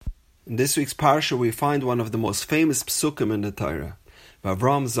In this week's parsha, we find one of the most famous psukim in the Torah,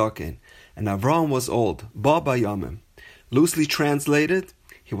 Avram Zaken. And Avram was old, Ba Bayamim. Loosely translated,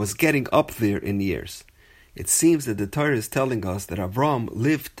 he was getting up there in years. It seems that the Torah is telling us that Avram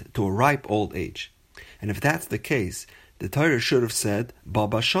lived to a ripe old age. And if that's the case, the Torah should have said Ba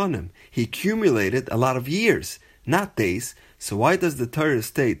Bashanim. He accumulated a lot of years, not days. So why does the Torah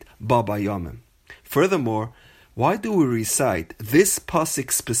state Ba Bayamim? Furthermore, why do we recite this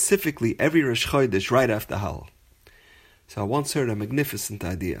pasuk specifically every Rosh Chodesh right after Hallel? So I once heard a magnificent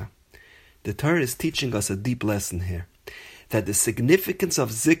idea. The Torah is teaching us a deep lesson here, that the significance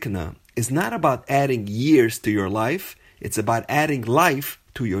of Zikna is not about adding years to your life, it's about adding life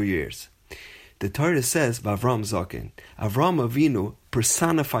to your years. The Torah says, Avram Zaken, Avram Avinu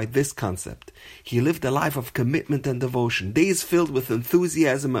personified this concept. He lived a life of commitment and devotion, days filled with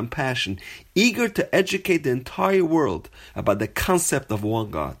enthusiasm and passion, eager to educate the entire world about the concept of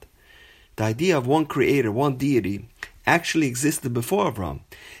one God. The idea of one creator, one deity, actually existed before Avram.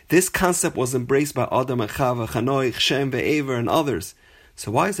 This concept was embraced by Adam and Chava, Chanoich, Shem, Ve'ever, and others.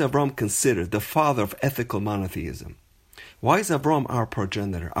 So why is Avram considered the father of ethical monotheism? Why is Avram our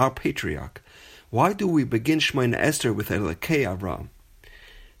progenitor, our patriarch? Why do we begin Shemona Esther with Elokei Avram?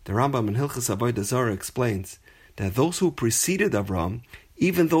 The Rambam in Hilchos Avodah Zarah explains that those who preceded Avram,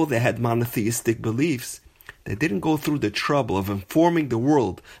 even though they had monotheistic beliefs, they didn't go through the trouble of informing the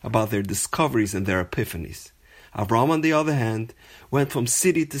world about their discoveries and their epiphanies. Avram, on the other hand, went from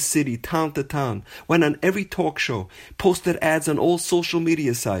city to city, town to town, went on every talk show, posted ads on all social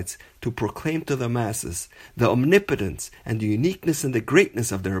media sites to proclaim to the masses the omnipotence and the uniqueness and the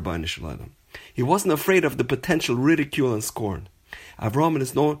greatness of the Ribbono Shel Olam. He wasn't afraid of the potential ridicule and scorn. Avram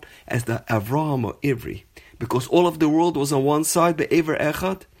is known as the Avraham of Ivri, because all of the world was on one side, Be'ever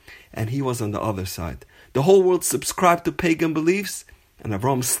Echad, and he was on the other side. The whole world subscribed to pagan beliefs, and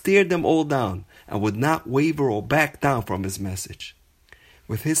Avram stared them all down and would not waver or back down from his message.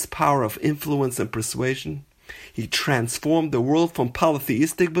 With his power of influence and persuasion, he transformed the world from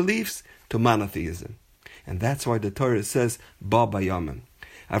polytheistic beliefs to monotheism. And that's why the Torah says, Ba Bayamim.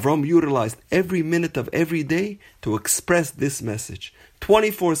 Avram utilized every minute of every day to express this message.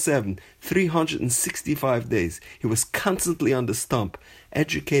 24/7, 365 days, he was constantly on the stump,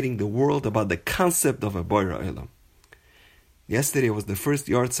 educating the world about the concept of a Borei Olam. Yesterday was the first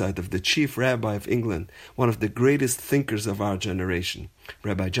yahrzeit of the chief rabbi of England, one of the greatest thinkers of our generation,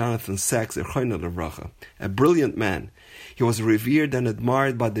 Rabbi Jonathan Sacks, Zechrono Livracha, a brilliant man. He was revered and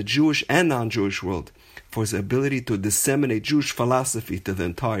admired by the Jewish and non-Jewish world for his ability to disseminate Jewish philosophy to the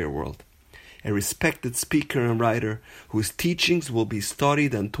entire world. A respected speaker and writer whose teachings will be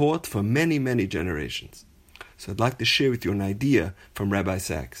studied and taught for many, many generations. So I'd like to share with you an idea from Rabbi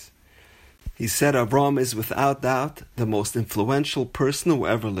Sacks. He said Avram is without doubt the most influential person who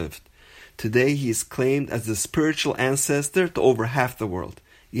ever lived. Today he is claimed as the spiritual ancestor to over half the world.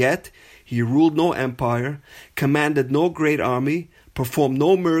 Yet he ruled no empire, commanded no great army, performed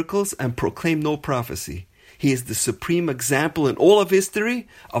no miracles, and proclaimed no prophecy. He is the supreme example in all of history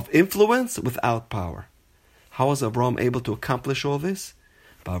of influence without power. How was Avram able to accomplish all this?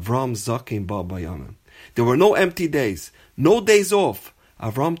 By Avram Zaken Ba Bayamim. There were no empty days, no days off.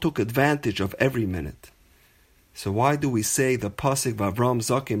 Avram took advantage of every minute. So why do we say the pasuk Avram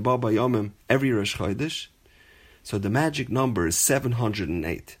Zaken Ba Bayamim every Rosh Chodesh? So the magic number is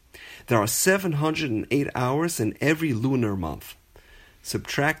 708. There are 708 hours in every lunar month.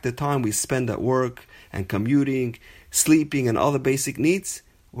 Subtract the time we spend at work and commuting, sleeping, and other basic needs,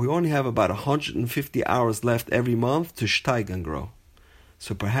 we only have about 150 hours left every month to steig and grow.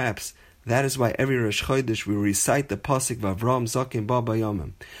 So perhaps that is why every Rosh Chodesh we recite the pasuk Avram Zaken Ba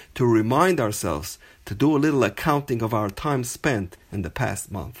Bayamim, to remind ourselves to do a little accounting of our time spent in the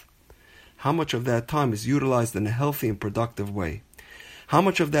past month. How much of that time is utilized in a healthy and productive way? How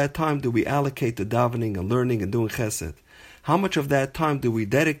much of that time do we allocate to davening and learning and doing chesed? How much of that time do we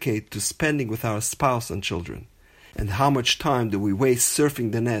dedicate to spending with our spouse and children? And how much time do we waste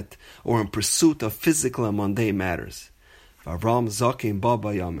surfing the net or in pursuit of physical and mundane matters? Avram Zaken Ba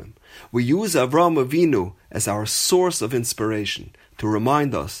Bayamim. We use Avram Avinu as our source of inspiration to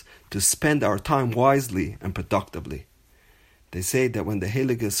remind us to spend our time wisely and productively. They say that when the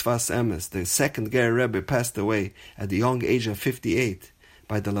Heilige Sfas Emes, the second Ger Rebbe, passed away at the young age of 58,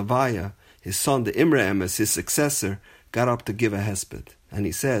 by the Levaya, his son, the Imre Emes, his successor, got up to give a hesped. And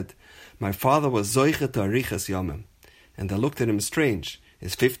he said, "My father was Zoiche to Arichas Yamim." And I looked at him strange.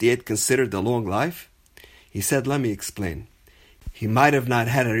 Is 58 considered a long life? He said, let me explain. He might have not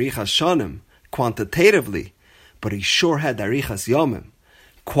had Arichas Shanim, quantitatively, but he sure had Arichas Yamim.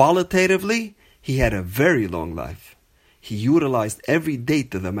 Qualitatively, he had a very long life. He utilized every day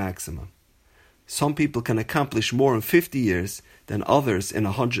to the maximum. Some people can accomplish more in 50 years than others in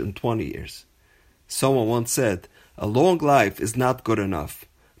 120 years. Someone once said, a long life is not good enough,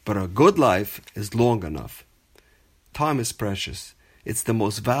 but a good life is long enough. Time is precious. It's the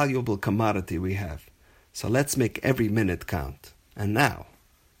most valuable commodity we have. So let's make every minute count. And now,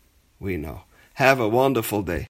 we know. Have a wonderful day.